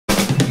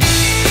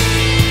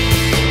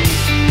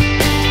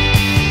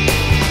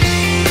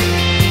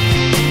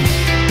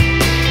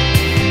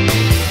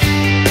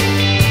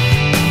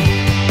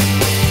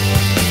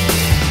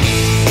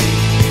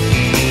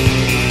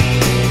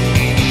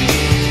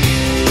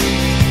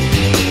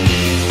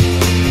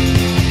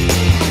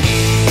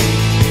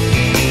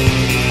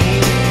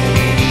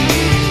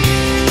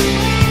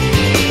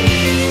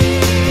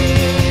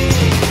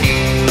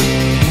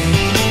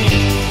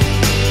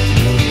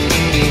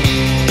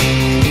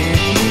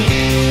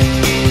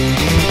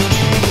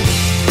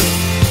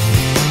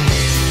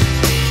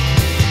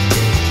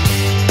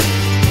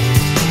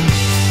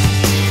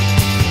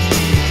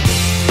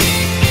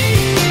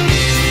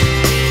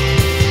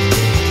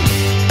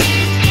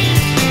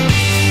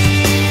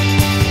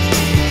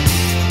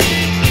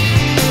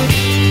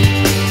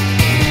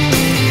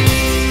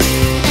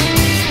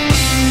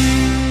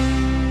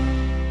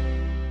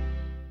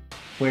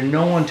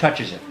no one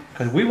touches it,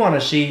 because we want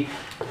to see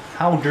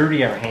how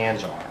dirty our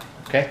hands are.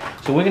 Okay,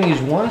 so we're going to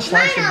use one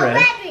slice of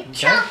bread.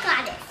 Okay?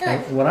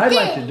 And what I'd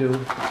like to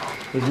do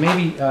is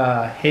maybe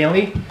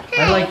Haley,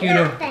 I'd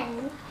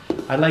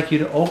like you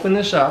to open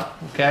this up,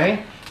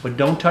 okay? But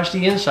don't touch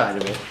the inside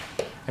of it,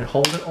 and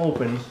hold it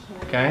open,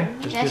 okay?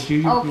 Just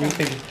use your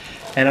fingers.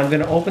 And I'm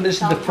going to open this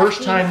the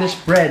first time this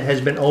bread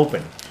has been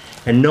opened,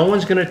 and no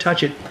one's going to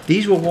touch it.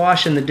 These will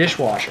wash in the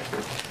dishwasher.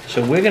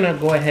 So we're going to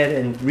go ahead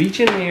and reach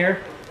in here.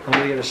 I'm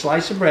going to get a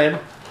slice of bread,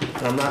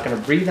 and I'm not going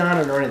to breathe on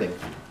it or anything.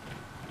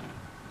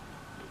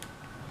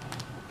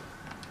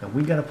 And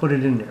we got to put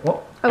it in there.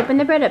 Oh. Open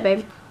the bread up,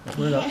 babe.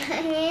 Open it up.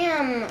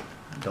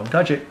 Don't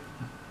touch it.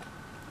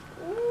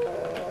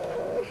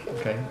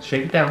 Okay,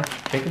 shake it down.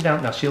 Shake it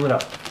down. Now seal it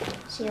up.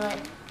 Seal it.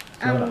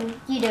 Seal it up.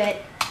 You do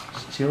it.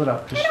 Seal it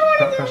up. Just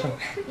press on.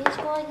 It's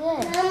really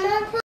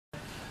good.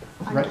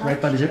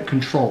 Right by the zip.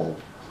 Control.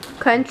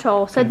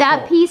 Control. So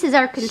that piece is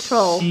our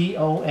control.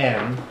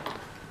 C-O-N-T-R-O-L.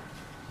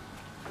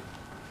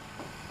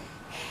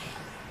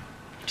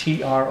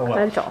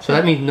 Control. So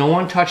that means no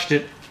one touched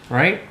it,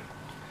 right?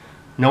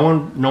 No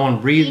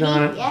one breathed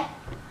on it. Yeah.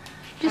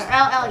 Just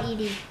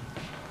L-L-E-D.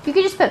 You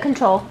could just put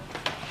control.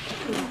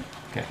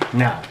 Okay.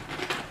 Now,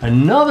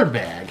 another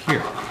bag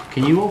here.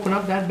 Can you open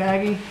up that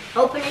baggie?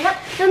 Open it up.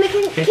 No,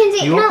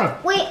 Mackenzie, no,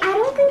 wait, I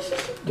don't think she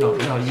should do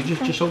No, you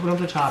just open up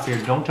the top here.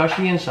 Don't touch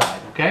the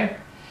inside, okay?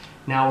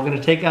 Now we're going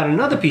to take out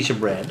another piece of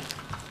bread,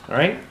 all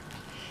right?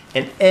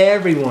 And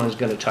everyone's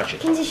going to touch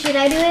it. Kenzie, should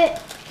I do it?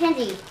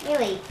 Kenzie,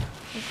 really.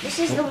 This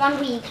is the one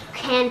we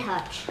can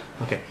touch.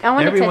 Okay. I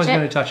want to touch it. Everyone's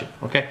going to touch it,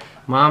 okay?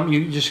 Mom,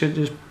 you just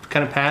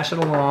kind of pass it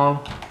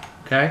along,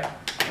 okay?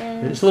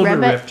 It's a little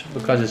bit ripped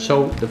because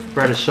the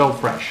bread is so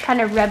fresh.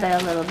 Kind of rub it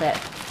a little bit.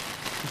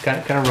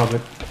 Kind of rub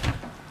it.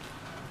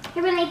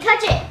 Here, Renee,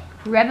 touch it.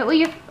 Rub it with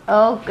your.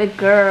 Oh, good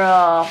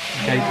girl.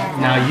 Okay.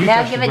 Now you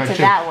now touch give the it bread to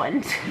too. that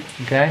one.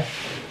 Okay.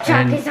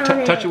 And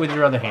touch it with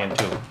your other hand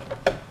too.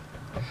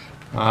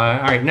 All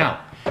right, now.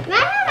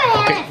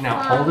 Okay,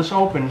 now hold this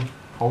open.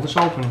 Hold this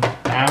open.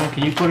 Now,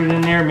 can you put it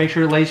in there? Make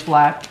sure it lays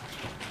flat.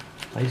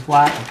 Lays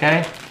flat.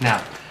 Okay.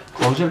 Now,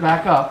 close it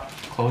back up.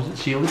 Close it.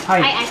 Seal it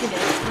tight. I can do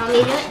it. Want me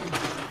to do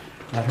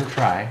it? Let her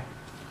try.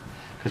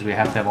 Because we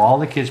have to have all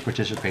the kids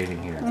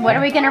participating here. What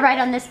are we going to write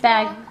on this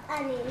bag?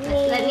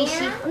 Let me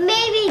see.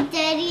 Maybe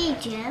dirty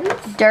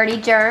germs. Dirty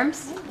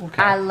germs.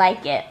 Okay. I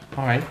like it.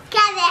 All right.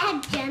 Because it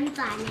had germs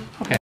on it.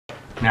 Okay.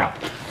 Now,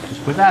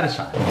 just put that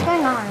aside.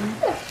 Hang on.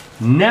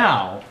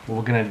 Now, what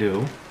we're going to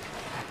do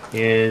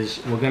is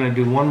we're going to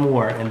do one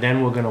more, and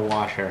then we're going to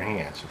wash our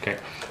hands. Okay.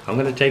 I'm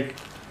going to take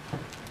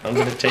a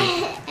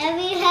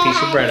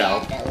piece of bread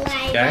out.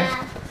 Okay.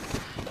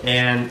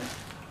 And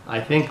I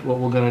think what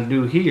we're going to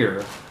do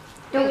here.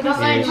 Don't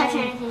let it touch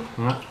anything.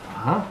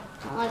 Huh?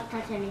 Don't let it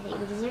touch anything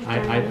because there's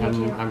germs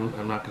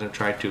I'm not going to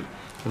try to.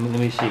 Let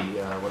me see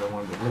what I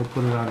want to do. I'm going to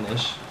put it on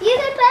this. You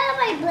can put it on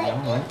my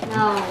blanket.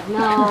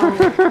 No.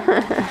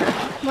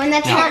 When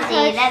that's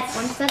healthy,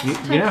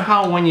 that's... You know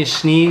how when you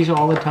sneeze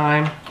all the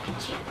time?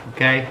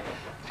 Okay?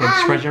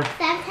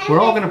 We're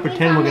all going to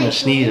pretend we're going to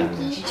sneeze on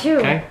this.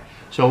 Okay?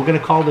 So we're going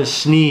to call this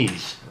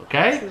sneeze.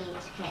 Okay?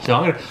 So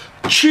I'm going to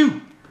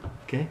chew.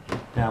 Okay?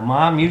 Now,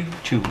 Mom, you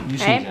chew. You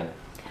sneeze on it.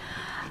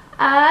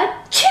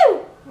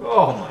 Chew!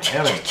 Oh my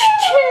heavens.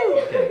 Chew!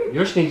 Okay,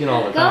 you're sneezing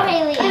all the Go, time.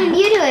 Haley.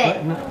 You do it.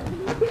 I'm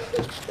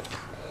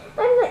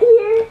not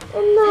here.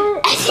 I'm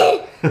not.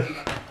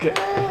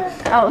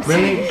 Oh,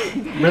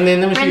 Brinley,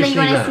 let me see you you want to sneeze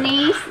on it.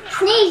 sneeze?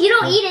 Sneeze, you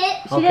don't eat it.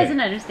 She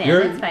doesn't understand.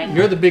 That's fine.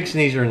 You're the big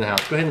sneezer in the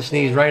house. Go ahead and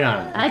sneeze right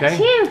on it, okay?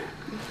 Achoo.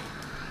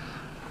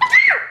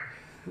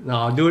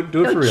 No, do it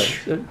for real.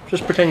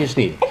 Just pretend you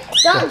sneeze.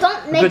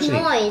 Don't make Good sneeze.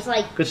 noise.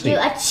 Like, Good do sneeze.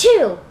 a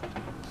chew.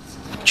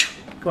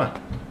 Come on.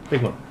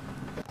 Big one.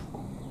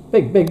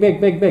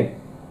 Big.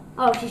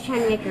 Oh, she's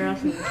trying to make her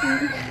else sneeze.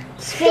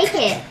 Fake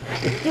it.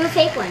 Do a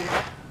fake one.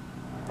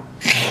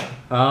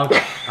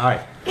 Okay. All right.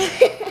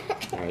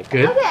 All right,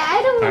 good. Okay,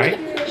 I don't All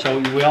want right. So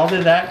we all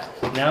did that.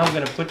 Now I'm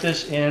going to put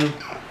this in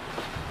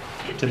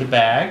to the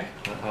bag.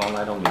 Oh,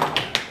 I don't need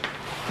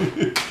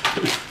it.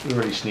 We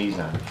already sneezed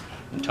on it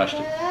and touched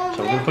it.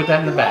 So we're going to put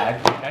that in the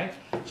bag, okay?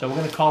 So we're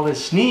going to call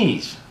this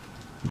sneeze.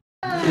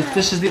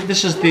 This is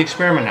the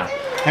experiment now.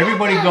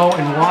 Everybody go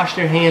and wash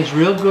their hands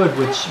real good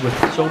with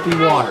soapy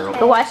water. Okay?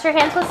 Go wash your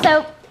hands with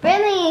soap.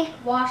 Really?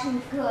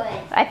 Washing's good.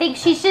 I think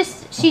she's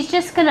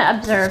just gonna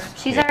observe.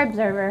 She's our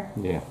observer.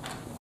 Yeah.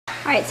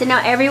 All right, so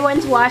now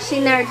everyone's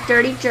washing their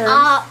dirty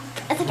germs.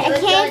 It's okay. I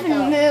can't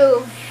even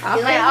move.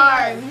 Okay. My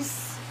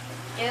arms.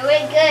 Do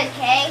it good,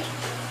 okay?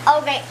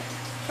 Okay.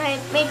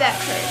 My back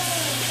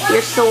hurts.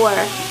 You're sore.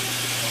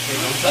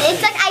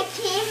 It's like I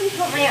can't even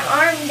put my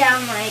arm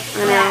down like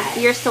I that.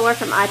 know. You're sore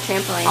from eye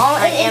trampoline. Oh, All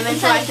right, it's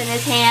Evan's like- washing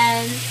his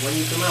hands. When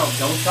you come out,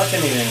 don't touch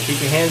anything.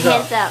 Keep your hands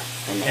Hands up. up.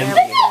 And there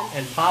we go.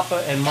 And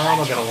Papa and Mom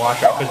are going to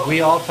wash it because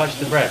we all touched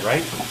the bread,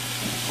 right?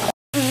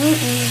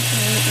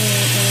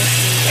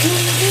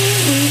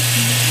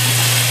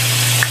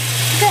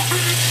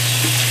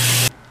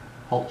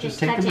 Hold, just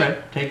take the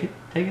bread. Take it.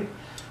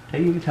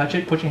 You can touch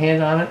it. Put your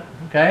hands on it.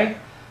 Okay?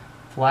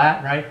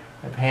 flat, right?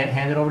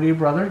 Hand it over to your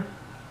brother.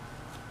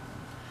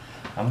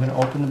 I'm gonna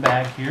open the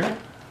bag here.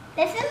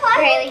 This is what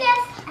we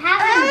just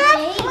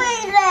haven't seen.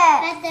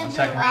 1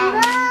 second.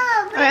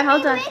 Alright,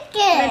 hold on.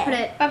 Let me put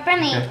it. But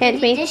Brittany,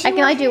 Hand me. I can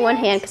only do one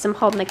hand because I'm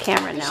holding the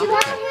camera now. Mommy.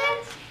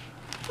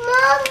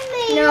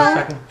 No. 1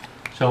 second.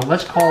 So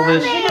let's call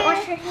this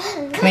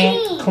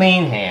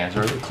clean hands,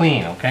 or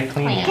clean, okay?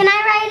 Clean hands. Can I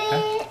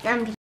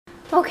write it?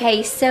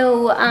 Okay,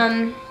 so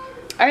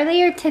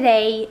earlier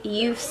today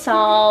you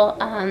saw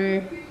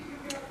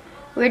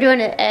we were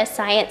doing a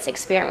science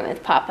experiment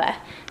with Papa.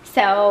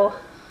 So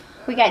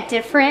we got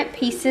different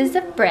pieces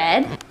of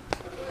bread,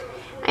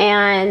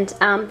 and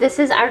this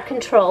is our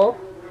control.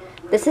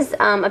 This is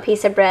a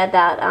piece of bread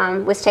that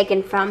was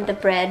taken from the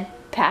bread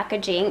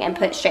packaging and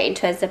put straight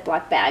into a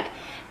Ziploc bag.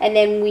 And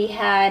then we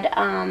had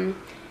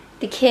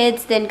the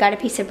kids then got a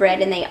piece of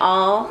bread, and they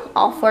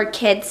all 4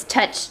 kids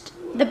touched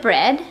the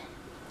bread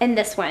in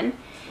this one.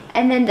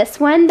 And then this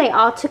one, they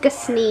all took a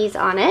sneeze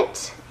on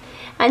it.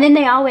 And then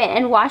they all went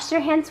and washed their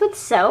hands with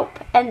soap,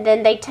 and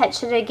then they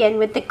touched it again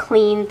with their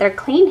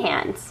clean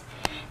hands.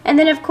 And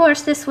then of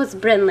course this was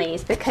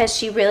Brinley's, because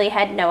she really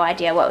had no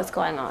idea what was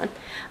going on.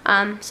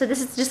 So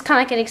this is just kind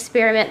of like an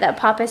experiment that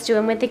Papa's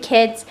doing with the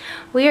kids.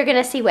 We are going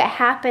to see what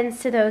happens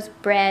to those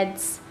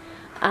breads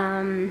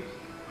in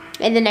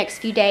the next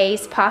few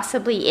days,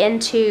 possibly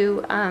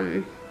into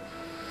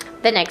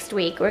the next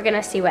week. We're going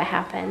to see what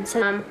happens.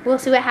 We'll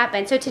see what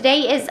happens. So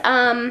today is,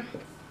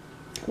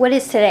 what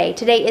is today?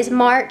 Today is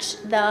March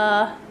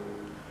the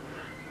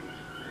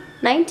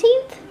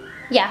 19th?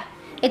 Yeah,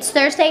 it's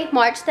Thursday,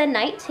 March the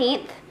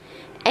 19th.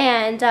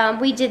 And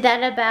we did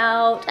that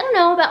about, I don't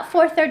know, about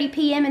 4:30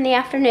 p.m. in the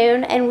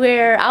afternoon. And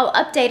I'll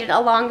update it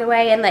along the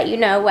way and let you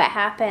know what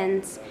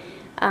happens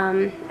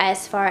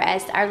as far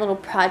as our little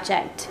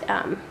project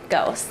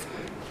goes.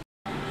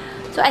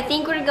 So I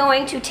think we're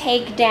going to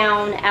take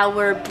down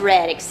our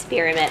bread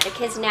experiment,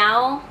 because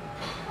now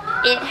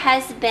it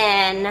has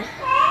been,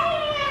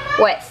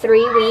 what,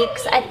 3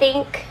 weeks, I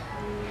think,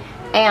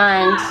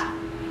 and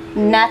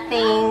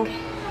nothing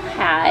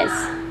has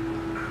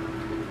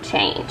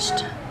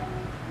changed.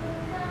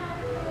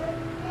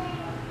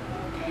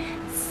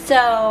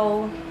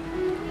 So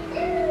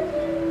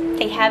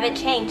they haven't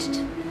changed.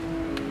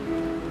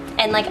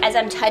 And like, as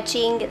I'm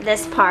touching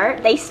this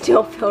part, they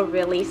still feel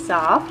really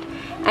soft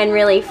and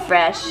really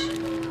fresh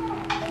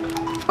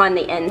on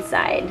the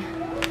inside.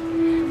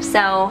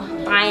 So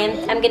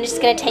I'm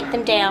just gonna take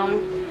them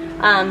down.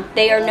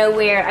 They are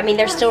nowhere, I mean,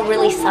 they're still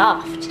really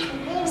soft.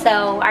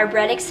 So our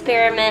bread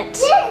experiment,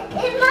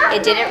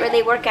 it didn't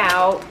really work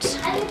out.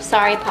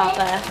 Sorry,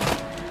 Papa.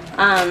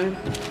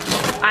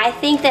 I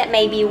think that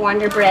maybe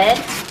Wonder Bread,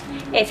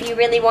 if you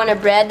really want a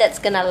bread that's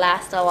gonna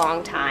last a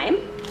long time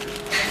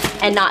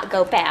and not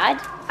go bad,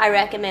 I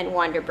recommend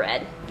Wonder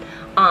Bread.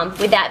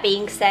 With that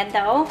being said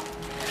though,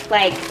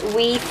 like,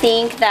 we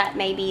think that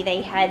maybe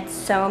they had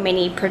so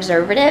many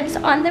preservatives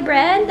on the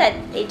bread that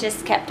it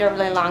just kept a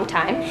really long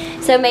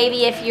time. So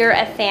maybe if you're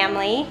a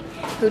family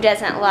who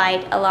doesn't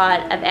like a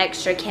lot of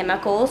extra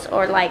chemicals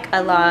or like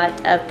a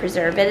lot of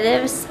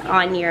preservatives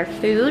on your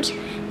food,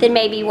 then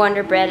maybe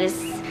Wonder Bread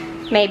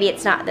maybe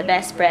it's not the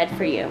best bread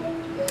for you.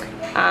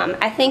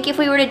 I think if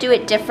we were to do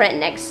it different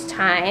next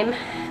time,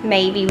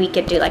 maybe we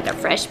could do like a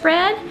fresh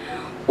bread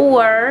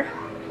or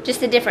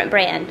just a different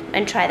brand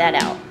and try that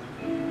out.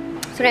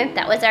 So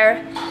that was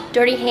our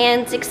Dirty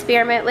Hands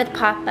experiment with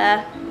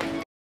Papa.